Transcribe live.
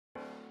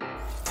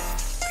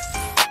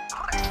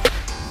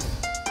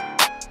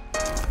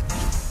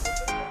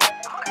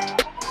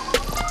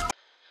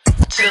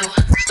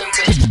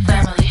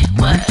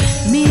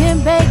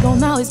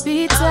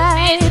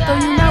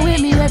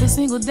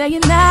single day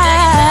and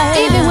night.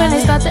 Even when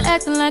they start to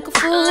acting like a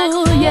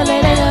fool, yeah,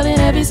 they love in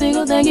every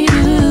single thing you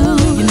do.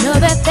 You know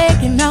that they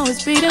can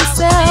always be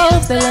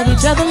themselves. They love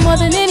each other more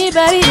than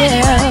anybody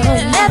else.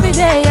 And every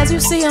day as you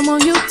see them on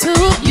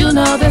YouTube, you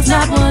know there's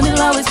not one,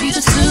 it'll always be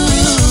just two.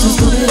 Two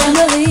stupid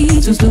Emily,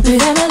 two stupid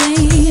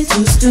Emily,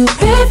 two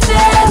stupid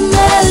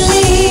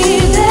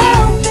family.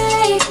 They'll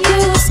make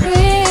you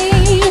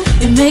scream.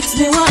 It makes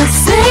me wanna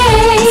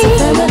sing. It's a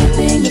family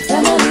thing, a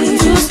family.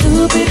 Two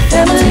stupid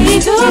family,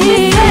 two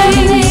stupid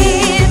family.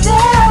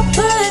 They'll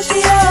push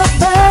your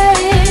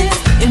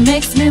buttons. It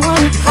makes me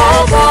wanna cry.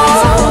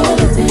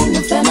 It's a family thing,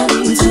 a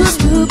family. Two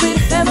stupid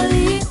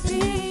family.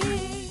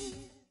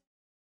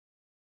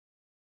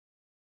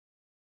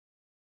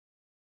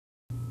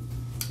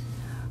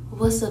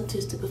 What's up,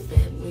 Two Stupid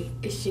Family?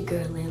 It's your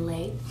girl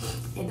Lele,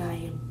 and I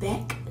am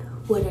back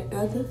with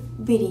another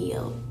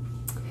video.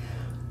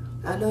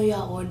 I know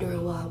y'all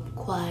wondering why I'm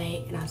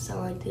quiet and I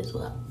sound like this.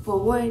 Well, for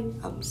one,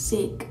 I'm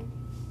sick.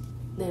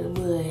 Then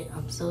what?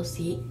 I'm so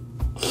sick.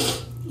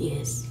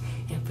 Yes.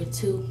 And for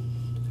two,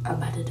 I'm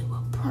about to do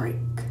a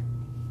prank.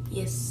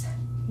 Yes,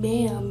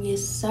 ma'am.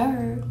 Yes,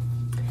 sir.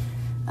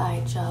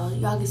 Alright, y'all.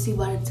 Y'all can see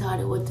by the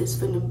title what this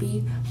finna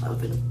be. I'm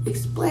finna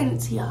explain it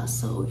to y'all.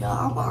 So,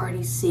 y'all, I'm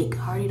already sick.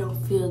 I already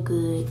don't feel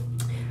good.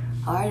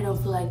 I already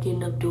don't feel like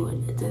getting up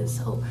doing nothing.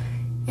 So,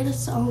 it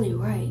is only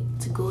right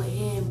to go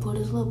ahead and put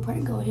this little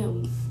prank on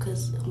him.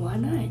 Because why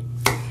not?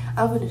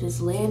 I'm gonna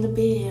just lay in the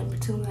bed and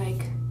pretend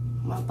like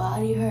my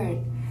body hurt.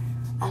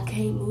 I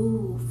can't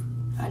move.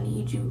 I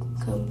need you.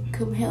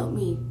 Come help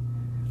me.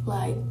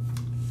 Like,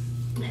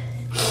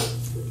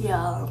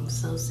 y'all, I'm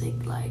so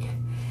sick. Like,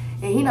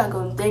 and he not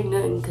gonna think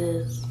nothing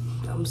because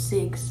I'm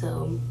sick,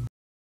 so.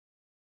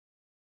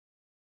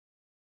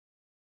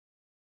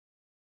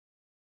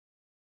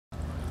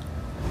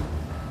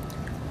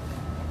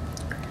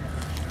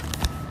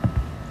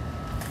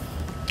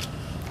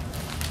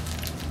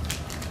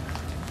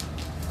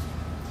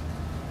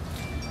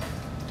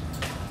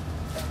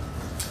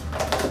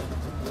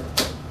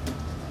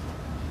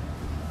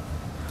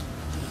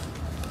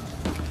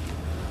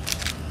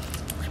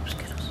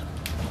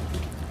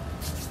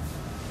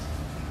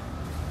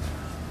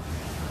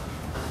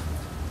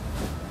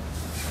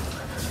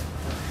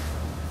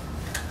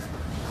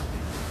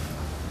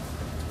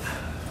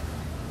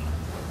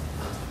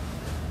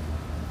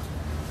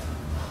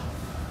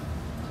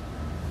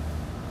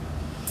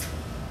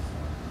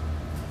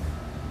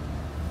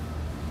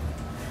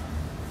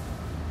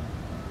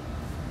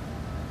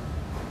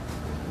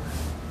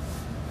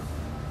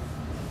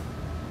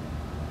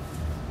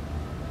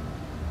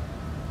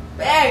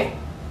 Hey!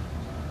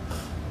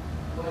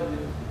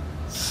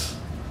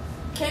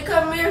 Can you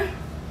come here?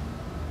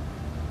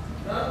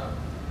 No.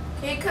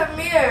 Can you come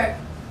here?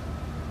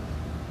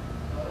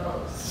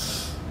 No.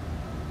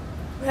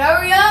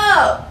 Hurry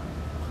up!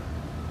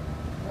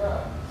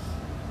 Yeah.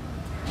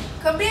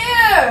 Come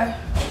here!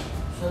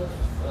 Shut the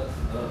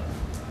fuck up.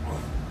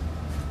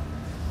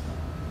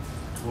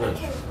 I What?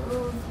 can't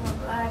move my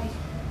body.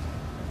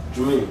 What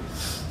you mean?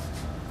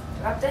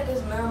 I think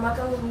it's numb. I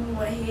can't move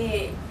my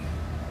head.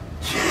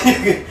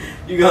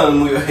 You gonna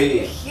move your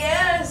head.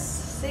 Yes!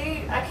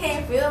 See, I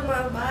can't feel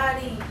my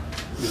body.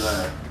 You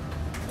lying.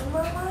 In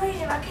my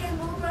mind, I can't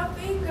move my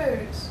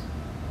fingers.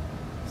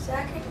 See,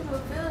 I can't even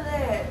feel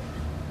that.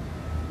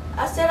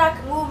 I said I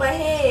could move my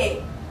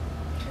head.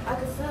 I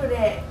can feel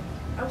that.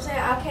 I'm saying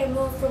I can't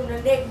move from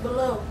the neck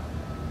below.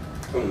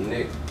 From the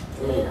neck.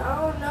 And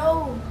I don't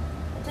know.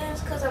 I think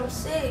it's because I'm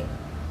sick.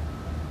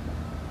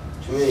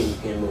 What you mean you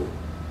can't move?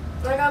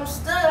 Like I'm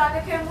stuck.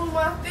 Like I can't move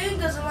my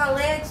fingers and my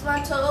legs,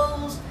 my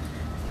toes,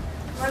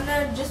 my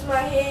neck, just my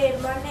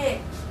head, my neck.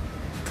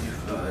 You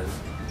fine.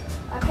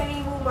 I can't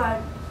even move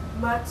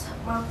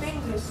my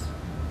fingers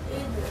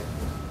either.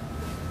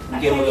 You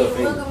I can't move your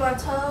even look fingers. at my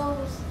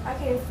toes. I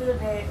can't feel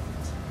that.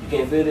 You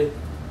can't feel it?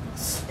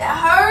 That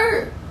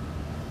hurt.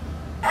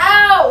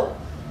 Ow.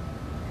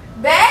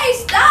 Babe,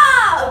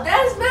 stop.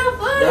 That's not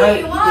funny.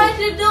 Right. Why is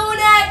you doing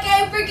that? I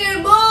can't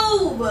freaking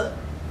move.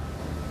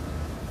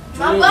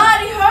 My mean?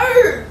 body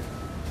hurt.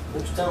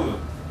 What you talking about?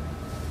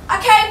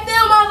 I can't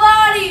feel my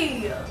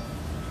body.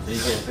 So you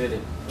can't feel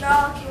it? No,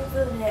 I can't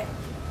feel that.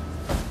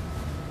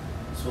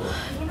 So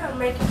You're not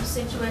making the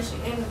situation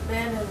any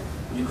better.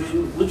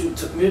 what you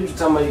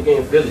talking about you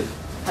can't feel it?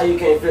 How you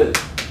can't feel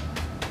it?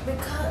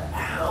 Because,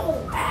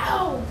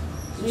 ow.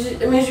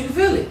 It means you can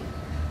feel it.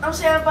 I'm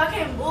saying if I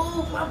can't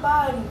move my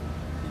body.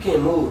 You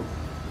can't move.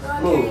 No,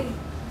 I Move. can't.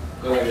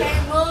 Go I ahead.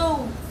 can't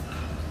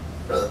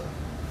move.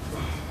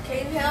 Can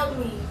you help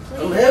me, please?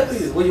 I'm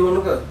happy. Where you want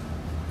to go?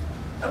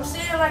 I'm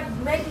saying like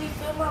make me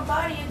feel my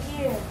body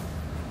again.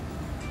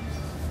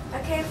 I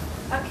can't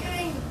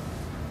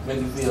Make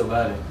you feel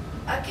about it.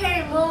 I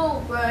can't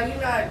move, bro. You're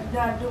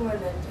not doing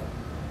nothing.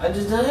 I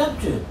just done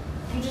helped you.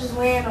 You just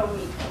land on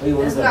me. Where you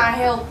want That's to go? not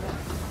helping.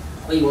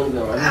 Where you want to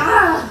go right now?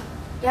 Ah,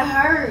 that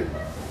hurt.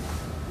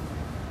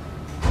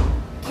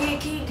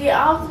 Can you get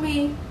off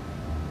me?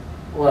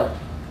 What?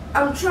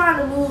 I'm trying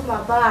to move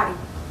my body.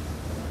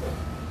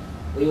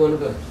 Where you want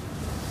to go?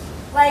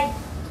 Like,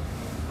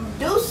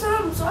 Do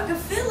something so I can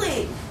feel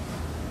it.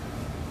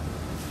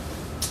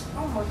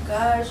 Oh my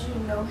gosh, you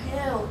know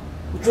hell.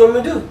 What you want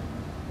me to do?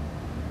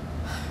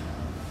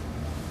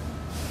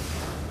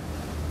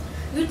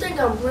 You think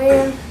I'm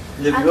playing?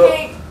 Lift you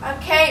up. I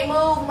can't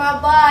move my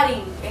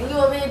body, and you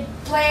over here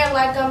playing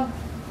like I'm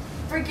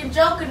freaking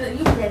joking.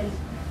 You ready?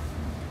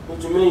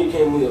 What you mean you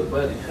can't move your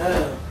body?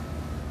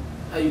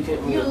 How you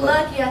can't move You your body?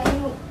 lucky I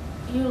can move.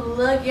 You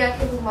lucky I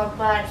can move my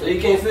body. So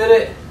you can't feel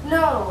that?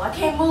 No, I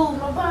can't move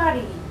my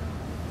body.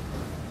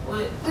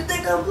 What? You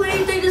think I'm playing?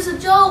 You think it's a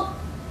joke?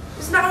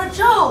 It's not a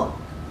joke.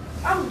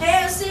 I'm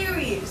dead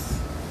serious.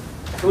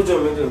 What you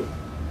want me to do?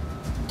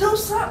 Do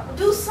something.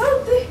 Do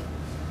something.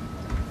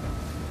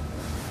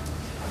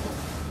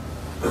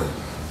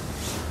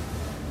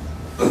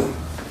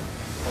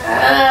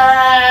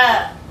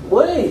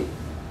 Wait.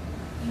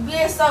 You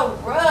being so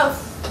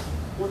rough.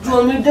 What you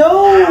want me to do?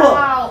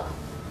 Ow.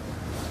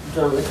 What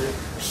you want me to do?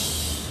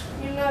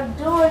 You're not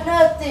doing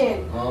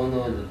nothing. I don't know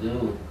what to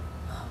do.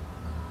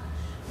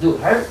 Do it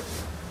hurt?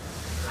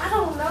 I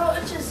don't know. I don't know.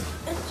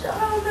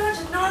 I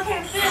just know I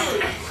can't feel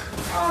it.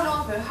 I don't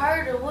know if it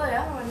hurt or what.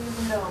 I don't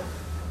even know.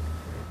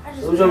 I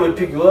just What you want me to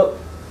pick you up?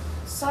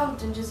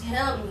 something. Just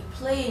help me,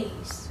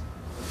 please.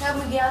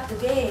 Help me get out the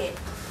bed.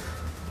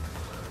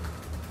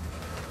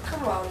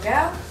 Come on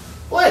now.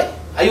 Wait.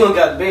 How you want to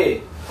get out of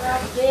bed?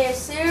 I'm dead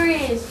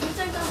serious. You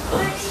think I'm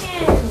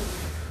playing?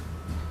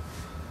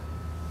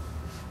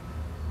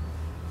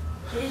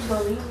 You just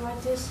gonna leave me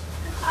like this?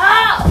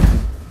 Ow!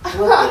 What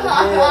the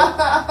hell?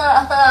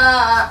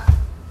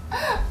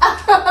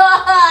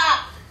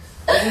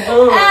 What you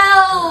doing?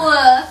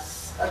 Ow!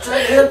 I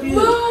tried to help you.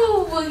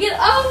 Move! Get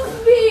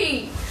off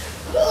me!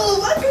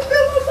 Move! I can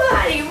feel my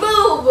body.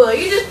 Move!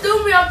 You just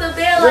threw me off the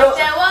bed Well, like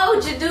that. Why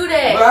would you do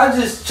that? But I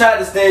just tried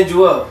to stand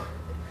you up.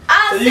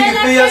 I so you said can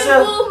I feel can't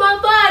yourself? move my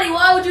body.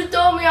 Why would you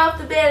throw me off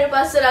the bed if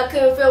I said I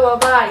couldn't feel my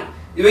body?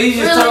 You just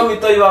Really? told me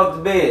to throw you off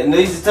the bed. And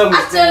then you just told me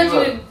to I stand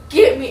told you to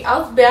get me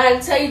off the bed. I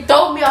didn't tell you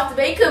throw me off the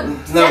bed. You could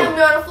have slammed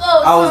me on the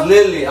floor. I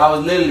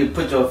was literally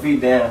put your feet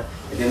down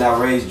and then I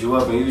raised you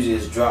up and you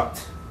just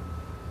dropped.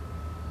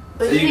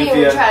 But so you you didn't can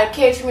even feel- try to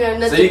catch me or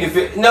nothing. So you can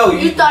feel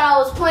You thought I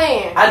was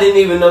playing. I didn't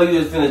even know you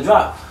was finna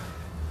drop.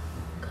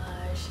 Gosh,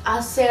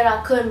 I said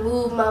I couldn't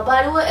move my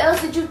body. What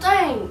else did you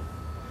think?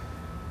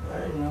 I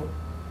didn't know.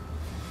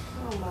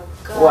 Oh my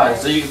god. Why?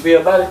 So you can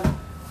feel about it?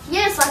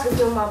 Yes, I can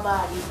feel my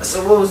body.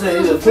 So what was that?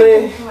 You was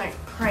playing? Like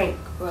prank,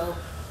 bro.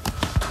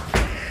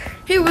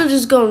 He was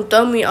just gonna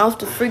throw me off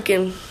the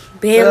freaking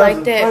bed So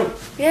like that was a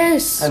that.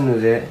 Yes. I knew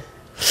that.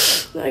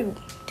 I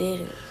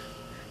did it.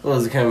 What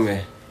was the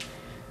camera?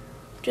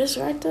 Just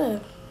right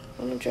there.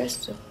 On the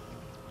dresser.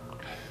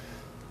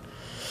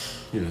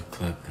 You a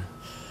clucker.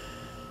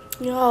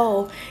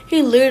 Yo,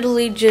 he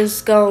literally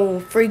just gonna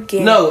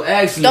freaking No,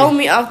 actually. throw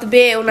me off the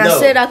bed when I No.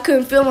 said I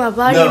couldn't feel my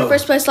body in No. the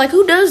first place. Like,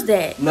 who does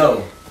that?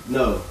 No.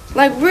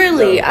 Like,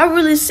 really? No. I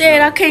really said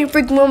No. I can't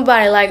freaking move my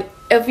body. Like,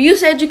 if you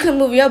said you couldn't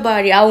move your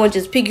body, I wouldn't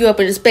just pick you up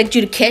and expect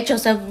you to catch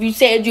yourself. If you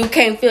said you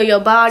can't feel your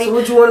body, So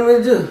what you wanted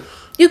me to do?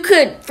 you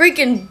could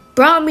freaking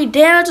brought me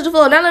down to the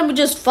floor. Not let me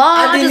just fall.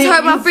 I didn't just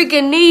hurt even- my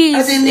freaking knees I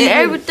didn't and even-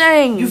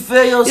 everything. You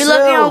feel yourself. You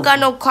lucky I don't got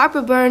no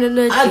carpet burn or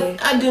nothing.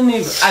 I didn't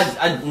even.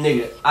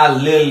 Nigga, I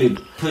literally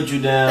put you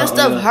down. That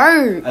stuff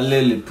hurt. I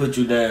literally put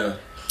you down,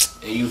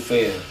 and you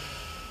fell.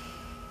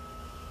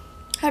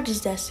 How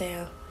does that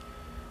sound?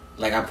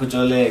 Like I put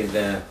your legs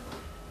down,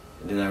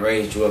 and then I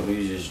raised you up, and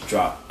you just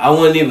dropped. I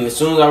wasn't even. As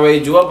soon as I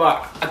raised you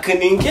up, I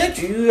couldn't even catch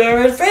you. You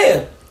already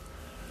fell.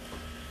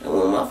 That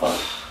wasn't my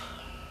fault.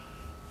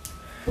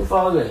 Who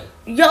fault was that?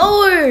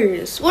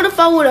 Yours. What if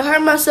I would have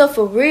hurt myself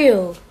for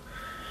real?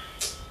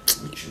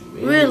 What you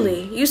mean?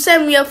 Really? You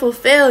set me up for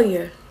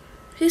failure.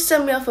 He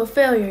set me up for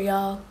failure,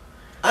 y'all.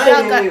 I Y'all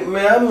ain't got- even,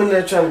 man. I'm in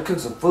there trying to cook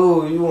some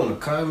food. You want to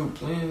call me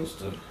playing and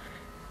stuff?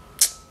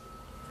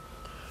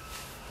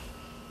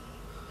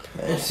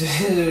 Man,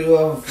 since you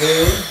want to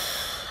fail,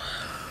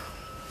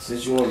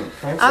 since you want to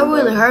prank I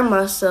somebody. really hurt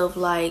myself.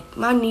 Like,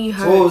 my knee So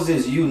what hurt. was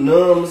this? You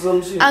numb or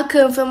some shit? I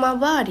couldn't feel my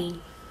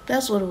body.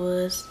 That's what it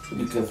was.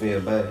 You couldn't feel your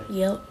body.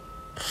 Yep.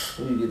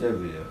 Where you get that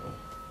video from?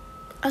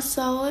 I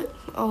saw it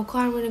on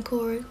Carmen and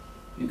Corey.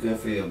 You couldn't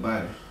feel your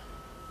body.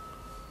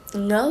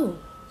 No.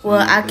 So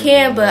Well, you I couldn't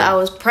can, feel but your I body.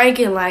 was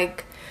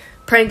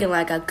pranking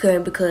like I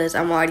couldn't because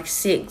I'm already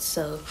sick.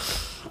 So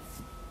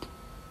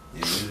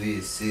Yeah, you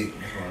is sick.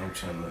 That's why I'm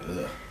trying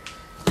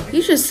to.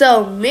 you just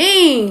so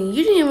mean.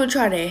 You didn't even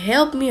try to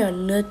help me or I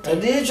nothing.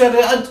 did try to.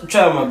 I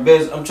tried my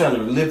best. I'm trying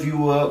to lift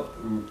you up,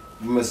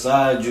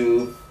 massage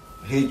you,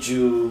 hit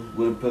you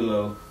with a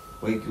pillow,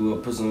 wake you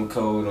up, put some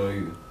cold on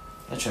you.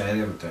 I tried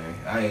everything.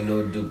 I ain't know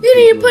what to do. You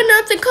didn't even put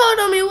nothing cold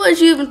on me. What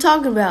you even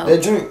talking about?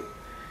 that drink.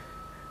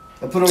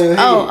 I put on your head.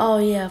 Oh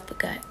yeah, I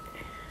forgot.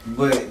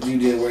 But you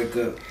didn't wake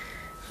up.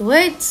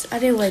 What? I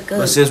didn't wake up.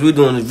 But since we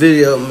doing the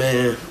video,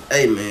 man,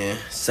 hey man,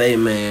 say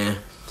man,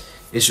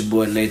 it's your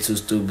boy Nate Too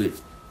Stupid,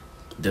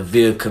 the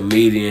Ville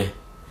comedian.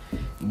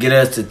 Get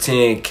us to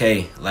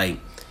 10K. Like,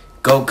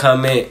 go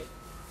comment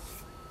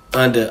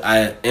under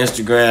our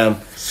Instagram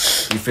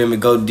You feel me?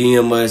 Go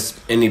DM us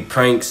any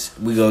pranks.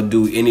 We go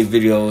do any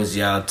videos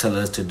y'all tell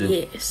us to do.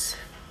 Yes.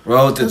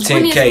 Roll to 10K.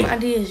 We need some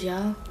ideas,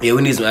 y'all. Yeah,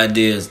 we need some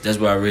ideas. That's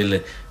why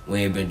we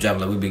ain't been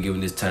dropping. Like, we been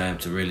giving this time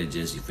to really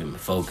just, you feel me,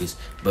 focus.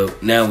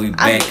 But now we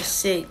back. I been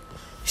sick.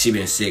 She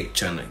been sick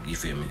trying to, you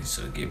feel me,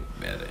 so get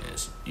better.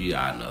 You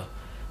all know.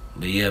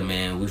 But yeah,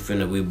 man,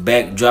 we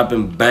back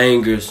dropping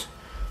bangers.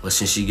 But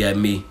since she got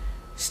me,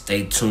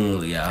 stay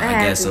tuned, y'all. I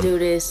had to do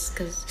this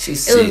because it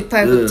sick. was the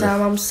perfect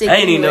time. I'm sick. I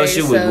didn't even know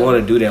she would so. want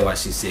to do that while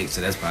she's sick,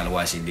 so that's probably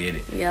why she did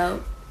it.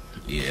 Yep.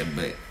 Yeah,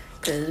 but.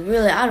 Because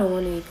really, I don't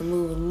want to even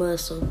move a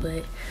muscle,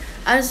 but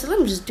let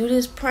me just do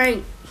this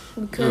prank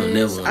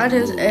because I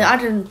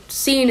didn't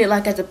seen it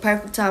like at the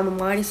perfect time. I'm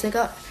already sick.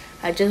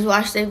 I just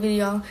watched that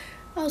video.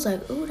 I was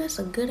like, oh, that's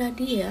a good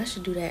idea. I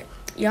should do that.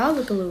 Y'all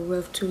look a little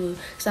rough too.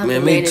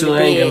 Man, me too.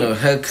 I ain't got no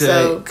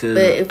haircut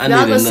because I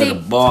need another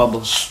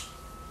barber.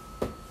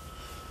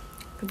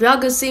 If y'all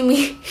could see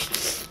me,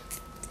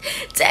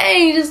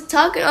 dang, just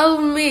talking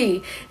over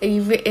me.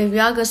 If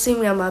y'all could see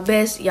me at my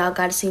best, y'all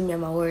got to see me at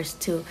my worst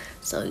too.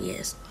 So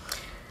yes,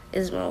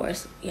 it's my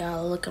worst.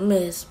 Y'all look a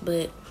mess,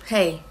 but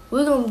hey,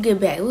 we're gonna get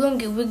back. We're gonna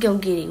get it.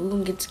 We're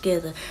gonna get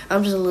together.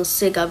 I'm just a little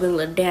sick. I've been a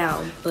little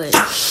down, but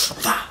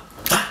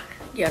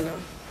y'all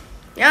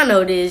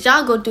know it is.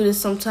 Y'all go through this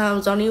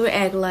sometimes. Don't even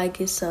act like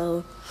it.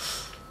 So.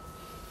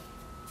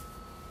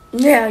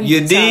 Yeah,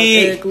 you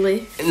did.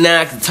 Ugly. Now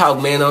I can talk,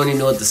 man. I don't even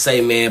know what to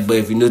say, man. But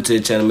if you're new to the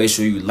channel, make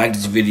sure you like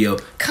this video,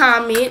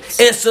 comment,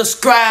 and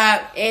subscribe,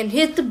 and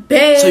hit the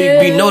bell so you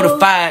can be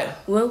notified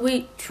when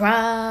we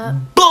try.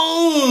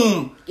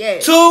 Boom. Yeah.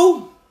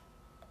 2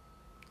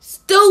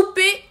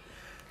 Stupid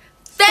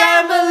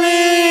family.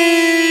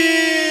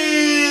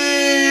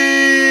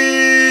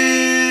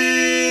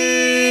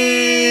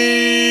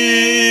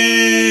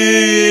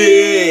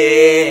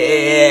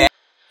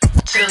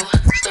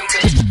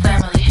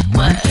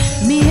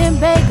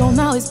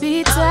 Always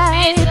be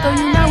tight, though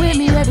you're not with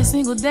me every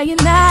single day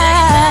and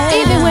night.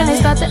 Even when they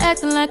start to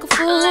acting like a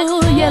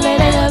fool, yeah, they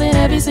loving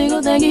every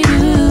single thing you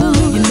do.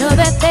 You know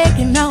that they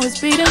can always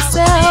be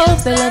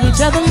themselves. They love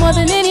each other more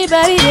than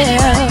anybody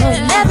else.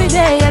 And every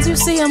day as you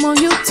see them on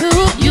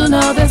YouTube, you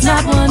know there's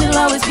not one, it'll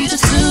always be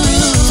just two.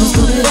 Too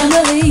stupid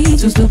Emily,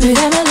 too stupid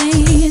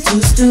Emily,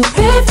 too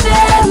stupid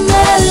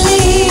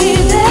family.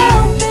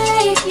 They'll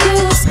make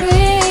you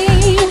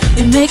scream.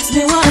 It makes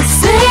me wanna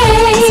sing.